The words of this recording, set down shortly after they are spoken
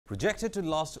Projected to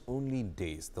last only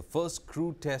days, the first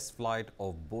crew test flight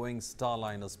of Boeing's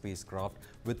Starliner spacecraft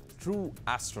with true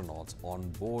astronauts on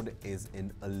board is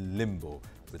in a limbo,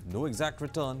 with no exact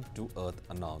return to Earth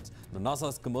announced. Now,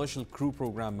 NASA's Commercial Crew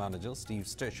Program Manager Steve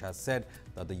Stich has said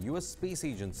that the U.S. Space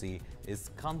Agency is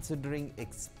considering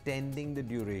extending the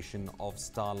duration of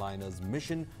Starliner's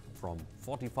mission from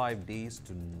 45 days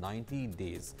to 90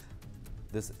 days.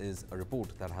 This is a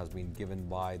report that has been given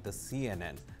by the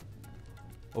CNN.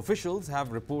 Officials have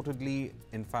reportedly,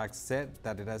 in fact, said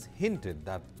that it has hinted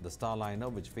that the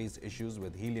Starliner, which faced issues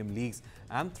with helium leaks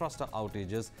and thruster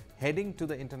outages heading to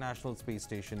the International Space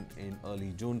Station in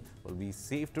early June, will be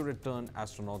safe to return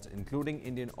astronauts, including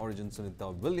Indian origin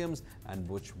Sunita Williams and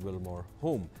Butch Wilmore,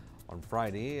 home. On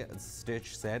Friday,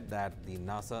 Stich said that the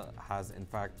NASA has, in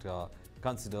fact,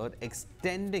 considered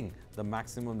extending the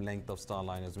maximum length of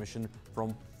Starliner's mission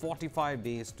from 45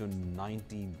 days to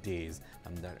 90 days,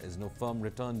 and there is no firm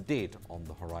return date on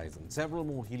the horizon. Several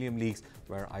more helium leaks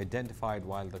were identified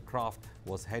while the craft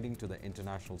was heading to the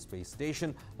International Space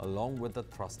Station, along with the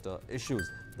thruster issues.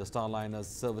 The Starliner's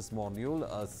service module,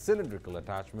 a cylindrical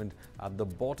attachment at the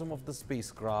bottom of the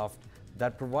spacecraft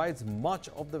that provides much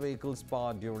of the vehicle's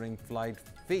power during flight,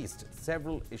 faced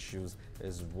several issues,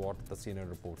 is what the CNN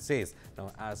report says.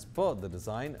 Now, as per the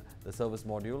design, the service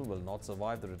module will not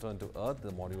survive the return to Earth.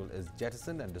 The module is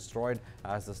jettisoned and destroyed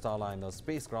as the Starliner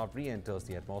spacecraft re-enters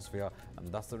the atmosphere,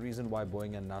 and that's the reason why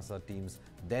Boeing and NASA teams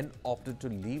then opted to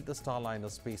leave the Starliner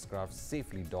spacecraft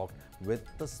safely docked with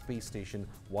the space station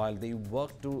while they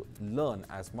work to learn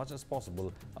as much as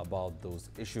possible about those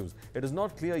issues. It is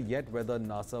not clear yet whether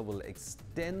NASA will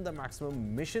extend the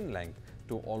maximum mission length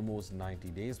to almost 90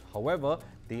 days. However,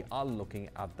 they are looking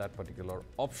at that particular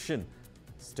option.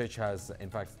 Stich has, in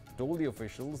fact, told the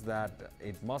officials that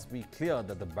it must be clear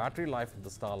that the battery life of the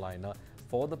Starliner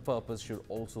for the purpose should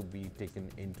also be taken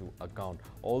into account.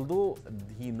 Although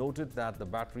he noted that the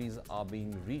batteries are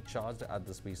being recharged at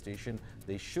the space station,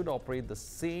 they should operate the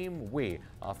same way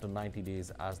after 90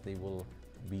 days as they will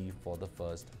be for the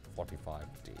first 45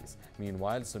 days.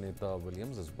 Meanwhile, Sunita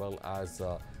Williams as well as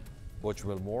Butch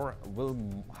Wilmore will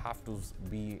have to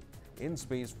be in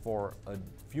space for a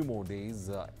few more days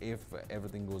if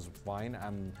everything goes fine,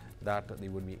 and that they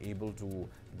would be able to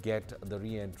get the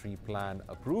re-entry plan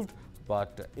approved.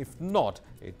 But if not,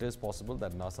 it is possible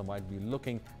that NASA might be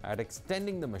looking at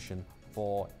extending the mission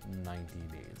for 90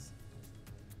 days.